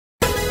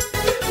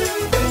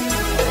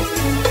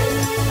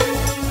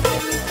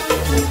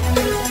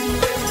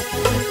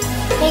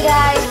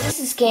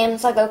is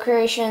Cam's Lego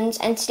Creations,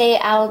 and today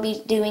I will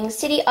be doing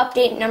City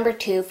Update number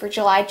 2 for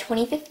July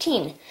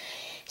 2015.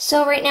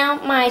 So right now,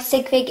 my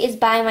Sig-Fig is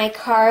by my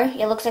car.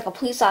 It looks like a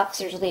police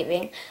officer's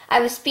leaving.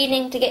 I was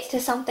speeding to get to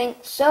something,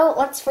 so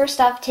let's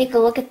first off take a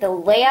look at the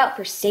layout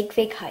for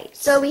Sig-Fig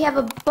Heights. So we have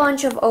a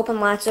bunch of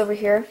open lots over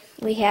here.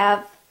 We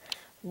have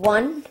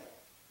 1,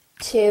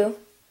 2,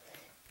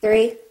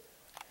 3,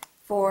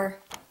 4,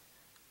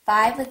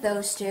 5 with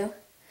those two,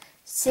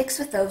 6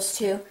 with those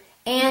two,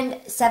 and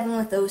 7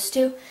 with those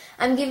two.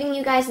 I'm giving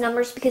you guys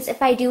numbers because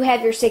if I do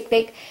have your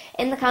Sig-Fig,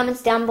 in the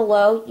comments down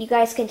below, you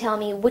guys can tell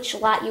me which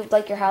lot you would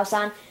like your house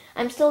on.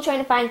 I'm still trying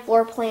to find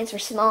floor plans for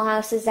small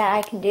houses that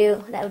I can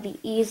do. That would be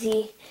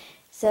easy.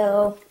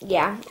 So,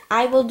 yeah,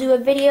 I will do a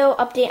video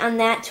update on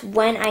that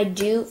when I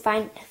do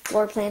find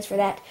floor plans for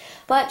that.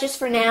 But just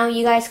for now,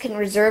 you guys can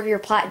reserve your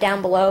plot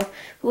down below.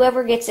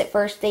 Whoever gets it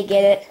first, they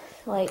get it.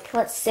 Like,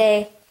 let's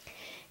say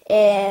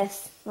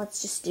if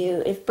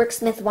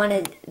Bricksmith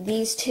wanted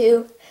these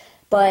two,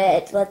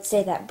 but let's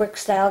say that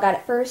Brickstyle got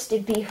it first,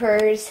 it'd be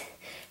hers,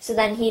 so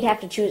then he'd have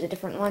to choose a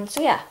different one.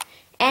 So yeah,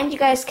 and you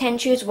guys can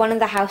choose one of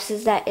the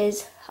houses that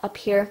is up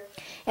here,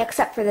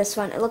 except for this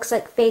one. It looks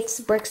like Faith's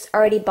Bricks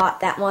already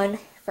bought that one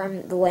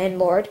from the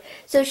landlord,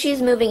 so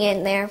she's moving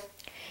in there.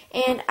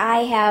 And I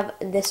have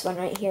this one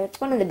right here. It's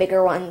one of the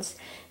bigger ones.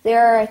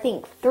 There are, I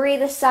think, 3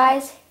 this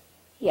size.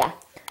 Yeah,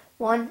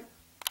 1,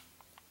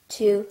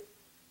 2,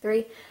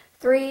 3.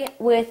 3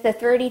 with the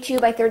 32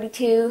 by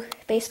 32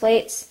 base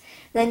plates,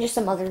 then just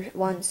some other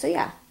ones. So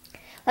yeah,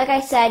 like I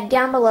said,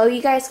 down below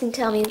you guys can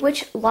tell me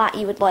which lot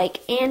you would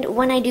like, and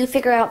when I do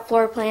figure out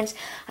floor plans,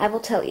 I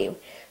will tell you.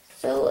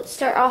 So let's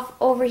start off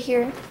over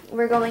here.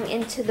 We're going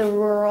into the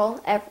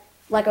rural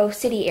Lego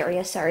City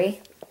area,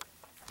 sorry.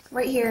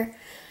 Right here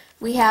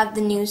we have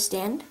the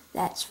newsstand.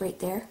 That's right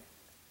there.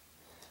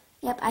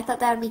 Yep, I thought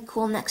that would be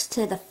cool next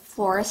to the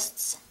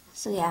florists.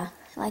 So yeah,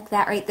 I like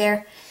that right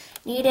there.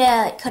 Need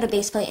to cut a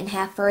base plate in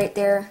half for right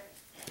there,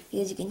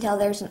 because you can tell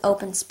there's an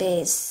open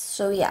space.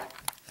 So yeah.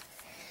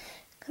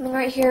 Coming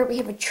right here, we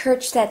have a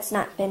church that's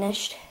not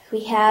finished.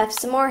 We have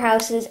some more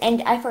houses,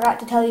 and I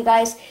forgot to tell you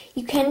guys,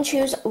 you can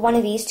choose one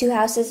of these 2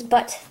 houses,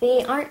 but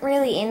they aren't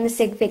really in the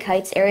Sig-Fig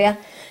Heights area.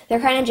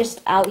 They're kind of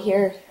just out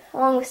here,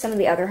 along with some of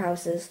the other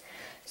houses.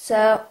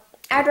 So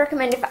I'd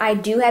recommend, if I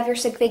do have your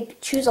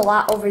Sig-Fig, choose a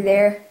lot over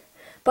there.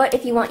 But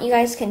if you want, you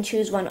guys can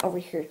choose one over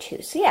here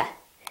too. So yeah.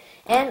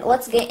 And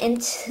let's get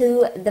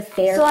into the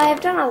fair. So I have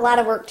done a lot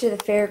of work to the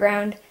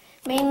fairground.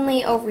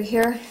 Mainly over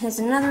here is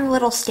another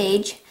little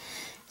stage.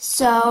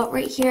 So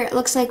right here it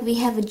looks like we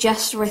have a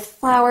jester with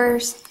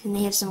flowers, and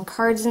they have some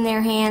cards in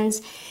their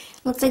hands.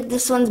 Looks like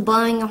this one's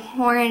blowing a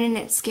horn and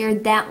it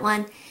scared that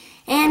one.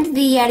 And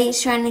the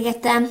Yeti's trying to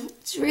get them.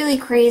 It's really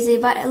crazy,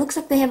 but it looks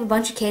like they have a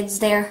bunch of kids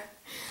there.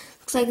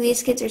 Looks like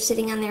these kids are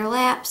sitting on their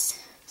laps.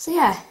 So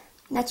yeah,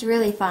 that's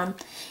really fun.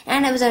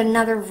 And it was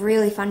another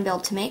really fun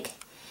build to make.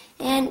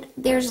 And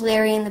there's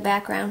Larry in the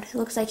background. It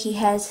looks like he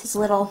has his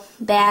little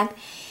bag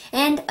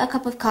and a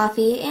cup of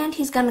coffee, and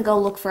he's going to go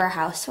look for a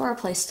house or a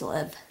place to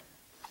live.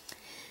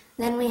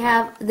 Then we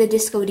have the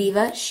Disco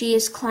Diva. She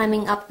is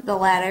climbing up the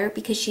ladder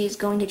because she's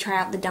going to try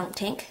out the dunk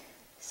tank.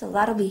 So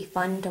that'll be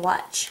fun to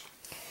watch.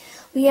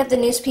 We have the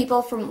news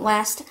people from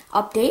last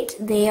update.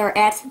 They are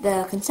at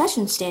the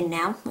concession stand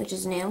now, which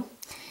is new.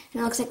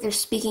 And it looks like they're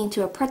speaking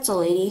to a pretzel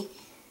lady.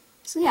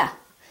 So yeah.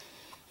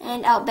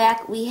 And out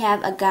back we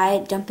have a guy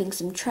dumping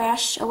some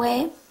trash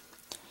away.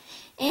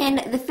 And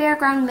the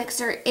fairground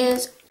mixer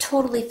is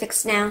totally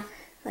fixed now.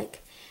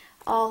 Like,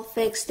 all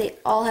fixed. They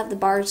all have the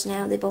bars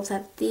now. They both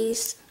have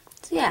these.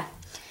 So yeah.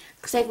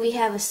 Looks like we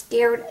have a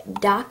scared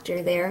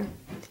doctor there.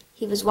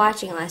 He was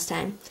watching last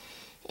time.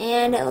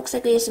 And it looks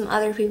like we have some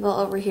other people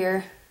over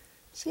here.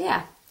 So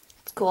yeah,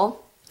 it's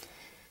cool.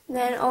 And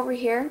then over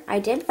here, I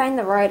did find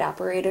the ride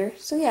operator.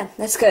 So yeah,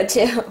 that's good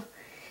too.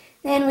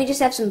 Then we just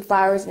have some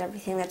flowers and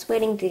everything that's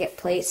waiting to get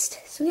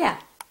placed. So yeah.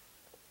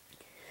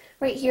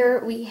 Right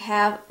here we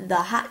have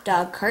the hot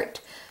dog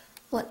cart.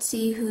 Let's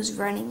see who's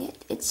running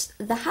it. It's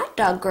the hot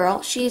dog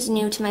girl. She's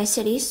new to my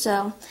city,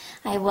 so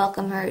I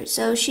welcome her.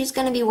 So she's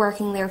going to be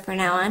working there from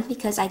now on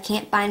because I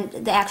can't find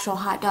the actual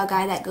hot dog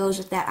guy that goes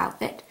with that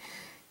outfit.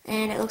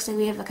 And it looks like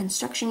we have a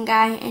construction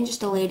guy and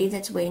just a lady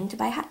that's waiting to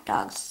buy hot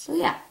dogs. So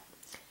yeah.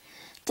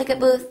 Ticket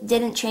booth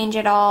didn't change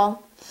at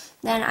all.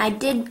 Then I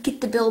did get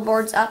the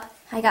billboards up.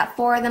 I got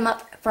 4 of them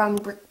up from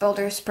Brick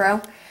Builders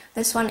Pro.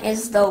 This one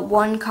is the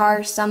 1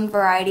 car, some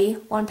variety,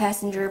 1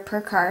 passenger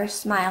per car,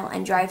 smile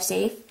and drive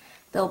safe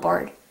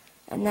billboard.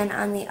 And then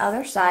on the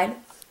other side,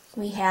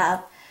 we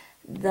have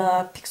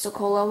the Pixel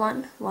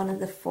Cola one of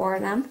the 4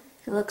 of them.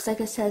 It looks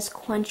like it says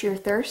quench your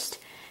thirst,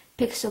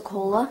 Pixel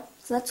Cola,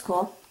 so that's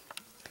cool.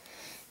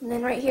 And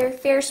then right here,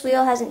 Ferris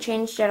wheel hasn't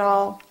changed at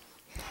all,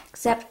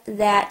 except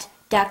that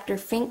Dr.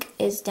 Fink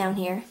is down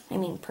here. I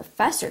mean,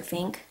 Professor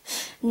Fink.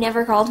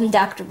 Never called him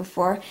doctor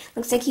before.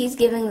 Looks like he's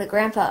giving the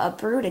grandpa a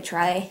brew to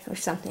try, or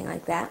something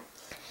like that.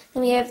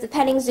 Then we have the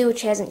petting zoo,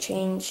 which hasn't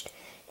changed.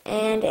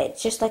 And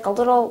it's just like a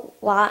little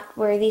lot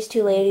where these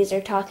 2 ladies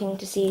are talking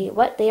to see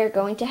what they are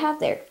going to have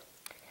there.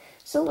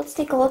 So let's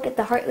take a look at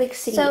the Heart Lake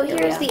City area. So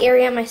here's the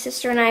area my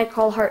sister and I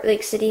call Heart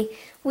Lake City.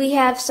 We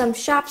have some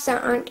shops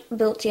that aren't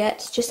built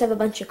yet, just have a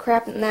bunch of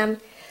crap in them.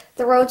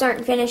 The roads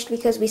aren't finished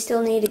because we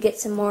still need to get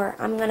some more.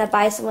 I'm going to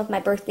buy some with my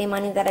birthday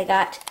money that I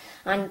got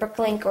on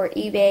Bricklink or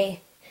eBay.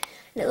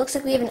 And it looks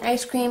like we have an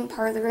ice cream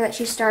parlor that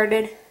she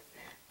started,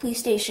 police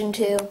station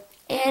too.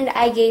 And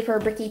I gave her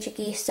Bricky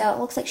Chicky, so it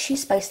looks like she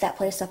spiced that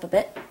place up a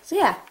bit. So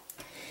yeah,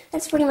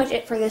 that's pretty much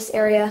it for this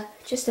area.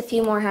 Just a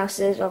few more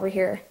houses over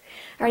here.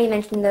 I already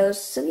mentioned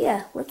those. So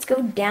yeah, let's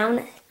go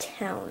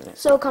downtown.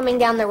 So coming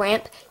down the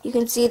ramp, you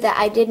can see that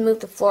I did move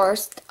the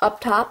floors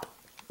up top.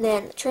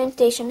 Then the train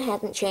station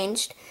hasn't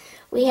changed.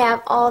 We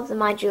have all of the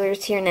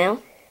modulars here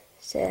now.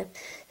 So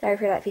sorry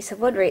for that piece of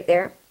wood right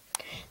there.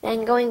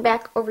 Then going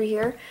back over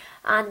here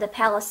on the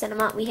Palace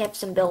Cinema, we have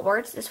some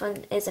billboards. This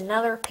one is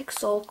another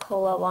Pixel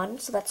Cola one,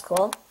 so that's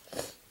cool.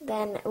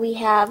 Then we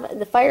have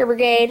the Fire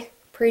Brigade,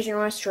 Parisian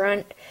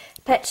Restaurant,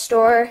 Pet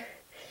Store,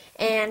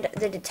 and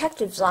the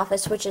Detective's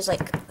Office, which is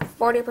like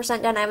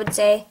 40% done, I would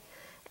say.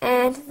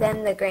 And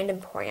then the Grand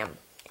Emporium.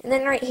 And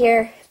then right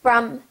here,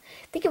 from,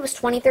 I think it was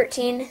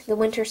 2013, the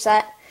winter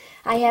set,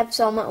 I have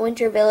some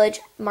Winter Village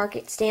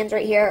market stands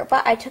right here,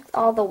 but I took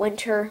all the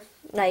winter,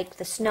 like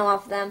the snow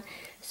off them,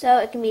 so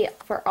it can be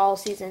for all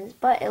seasons.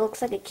 But it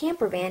looks like a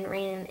camper van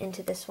ran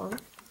into this one.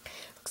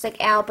 Looks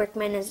like Al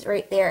Brickman is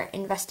right there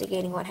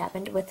investigating what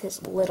happened with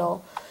his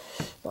little,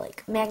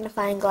 like,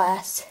 magnifying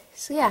glass.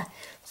 So yeah,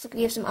 looks like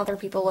we have some other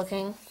people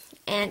looking.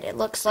 And it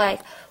looks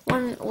like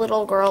one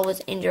little girl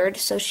was injured,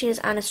 so she is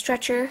on a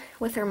stretcher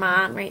with her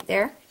mom right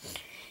there.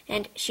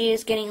 And she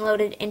is getting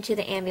loaded into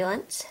the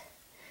ambulance.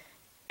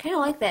 Kind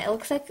of like that. It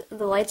looks like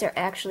the lights are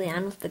actually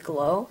on with the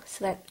glow,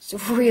 so that's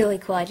really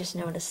cool. I just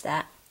noticed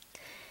that.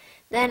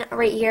 Then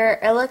right here,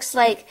 it looks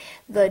like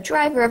the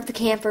driver of the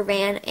camper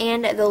van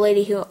and the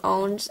lady who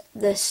owns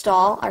the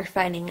stall are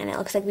fighting, and it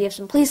looks like we have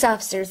some police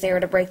officers there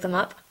to break them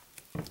up.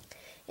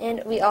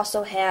 And we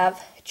also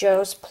have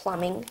Joe's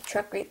plumbing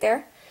truck right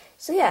there.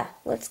 So yeah,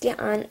 let's get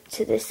on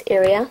to this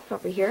area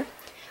over here.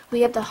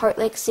 We have the Heart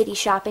Lake City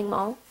Shopping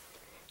Mall.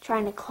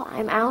 Trying to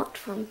climb out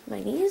from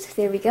my knees.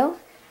 There we go.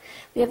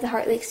 We have the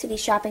Heart Lake City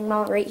Shopping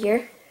Mall right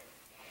here.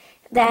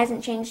 That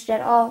hasn't changed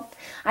at all.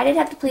 I did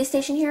have the police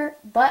station here,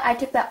 but I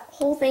took that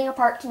whole thing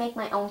apart to make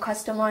my own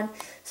custom one.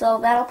 So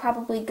that'll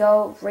probably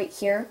go right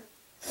here.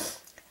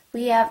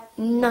 We have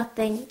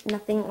nothing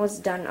was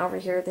done over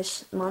here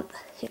this month,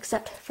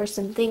 except for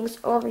some things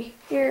over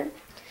here.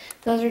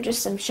 Those are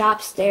just some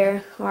shops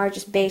there, or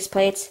just base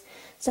plates,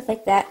 stuff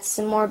like that.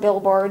 Some more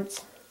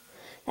billboards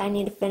that I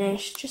need to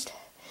finish. Just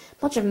a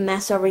bunch of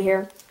mess over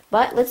here.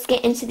 But let's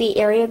get into the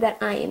area that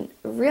I am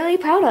really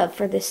proud of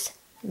for this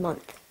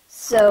month.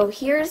 So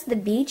here's the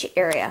beach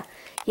area.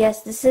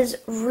 Yes, this is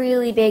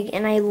really big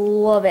and I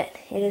love it.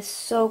 It is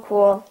so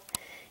cool.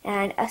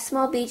 And a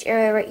small beach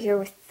area right here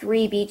with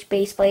 3 beach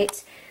base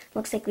plates.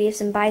 Looks like we have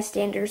some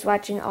bystanders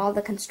watching all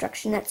the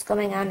construction that's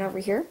going on over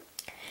here.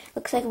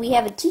 Looks like we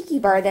have a tiki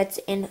bar that's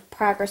in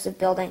progress of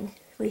building.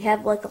 We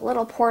have like a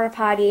little porta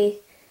potty.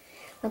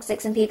 Looks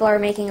like some people are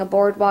making a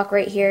boardwalk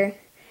right here.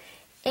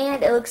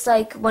 And it looks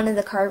like one of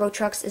the cargo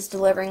trucks is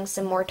delivering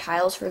some more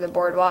tiles for the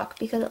boardwalk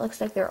because it looks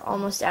like they're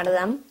almost out of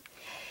them.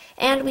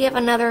 And we have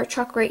another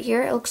truck right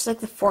here. It looks like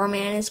the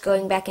foreman is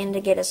going back in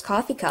to get his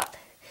coffee cup.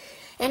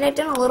 And I've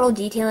done a little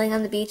detailing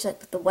on the beach, like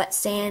with the wet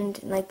sand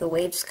and like the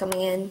waves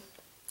coming in.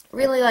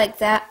 Really like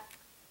that.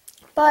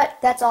 But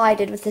that's all I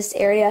did with this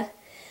area.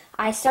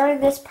 I started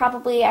this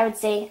probably, I would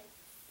say,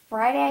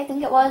 Friday, I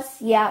think it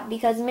was. Yeah,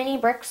 because Mini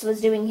Bricks was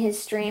doing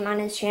his stream on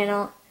his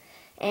channel.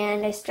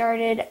 And I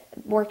started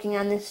working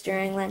on this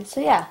during then.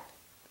 So yeah.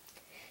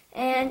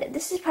 And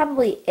this is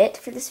probably it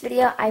for this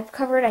video. I've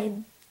covered, I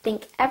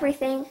think,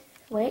 everything.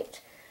 Wait,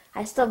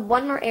 I still have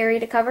one more area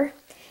to cover.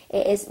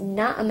 It is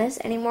not a mess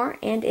anymore,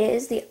 and it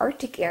is the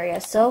Arctic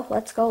area. So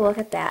let's go look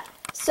at that.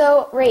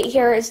 So right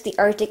here is the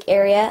Arctic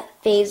area,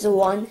 phase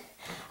 1.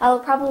 I'll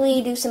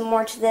probably do some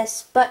more to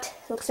this, but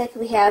it looks like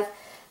we have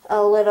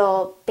a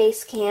little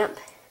base camp.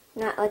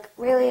 Not like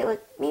really,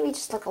 like maybe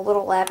just like a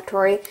little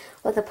laboratory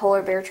with a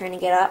polar bear trying to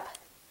get up.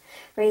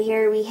 Right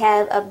here we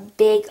have a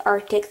big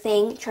Arctic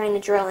thing trying to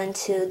drill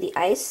into the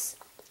ice.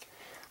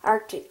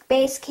 Arctic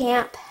base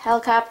camp,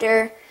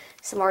 helicopter,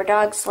 some more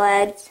dog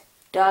sled,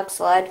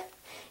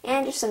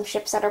 and just some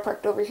ships that are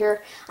parked over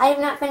here. I have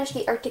not finished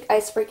the Arctic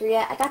icebreaker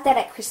yet. I got that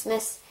at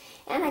Christmas,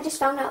 and I just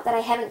found out that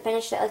I haven't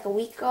finished it like a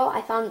week ago.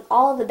 I found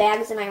all of the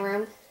bags in my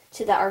room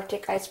to the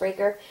Arctic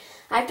icebreaker.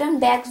 I've done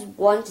bags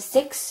 1 to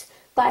 6,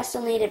 but I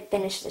still need to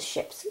finish the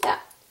ships. Yeah.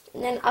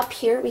 And then up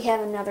here we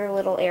have another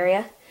little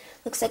area.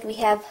 Looks like we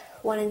have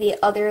one of the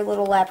other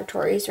little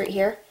laboratories right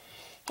here.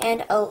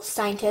 And a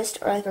scientist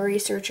or like a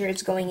researcher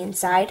is going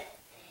inside.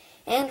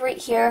 And right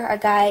here a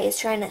guy is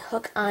trying to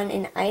hook on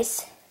an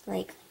ice,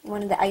 like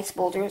one of the ice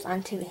boulders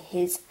onto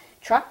his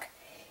truck.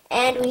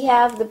 And we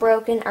have the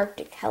broken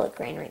Arctic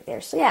helicrane right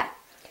there. So yeah.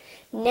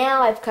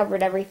 Now I've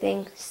covered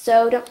everything,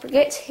 so don't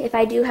forget, if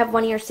I do have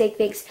one of your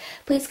Sig-Figs,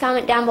 please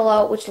comment down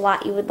below which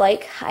lot you would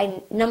like.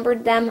 I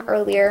numbered them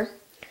earlier,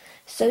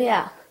 so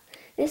yeah.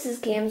 This is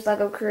Cam's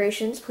Lego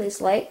Creations. Please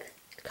like,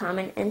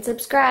 comment, and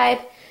subscribe.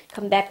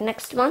 Come back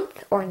next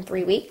month or in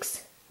 3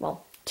 weeks.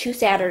 Well, 2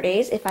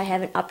 Saturdays if I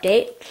have an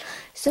update.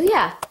 So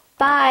yeah,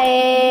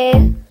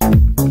 bye!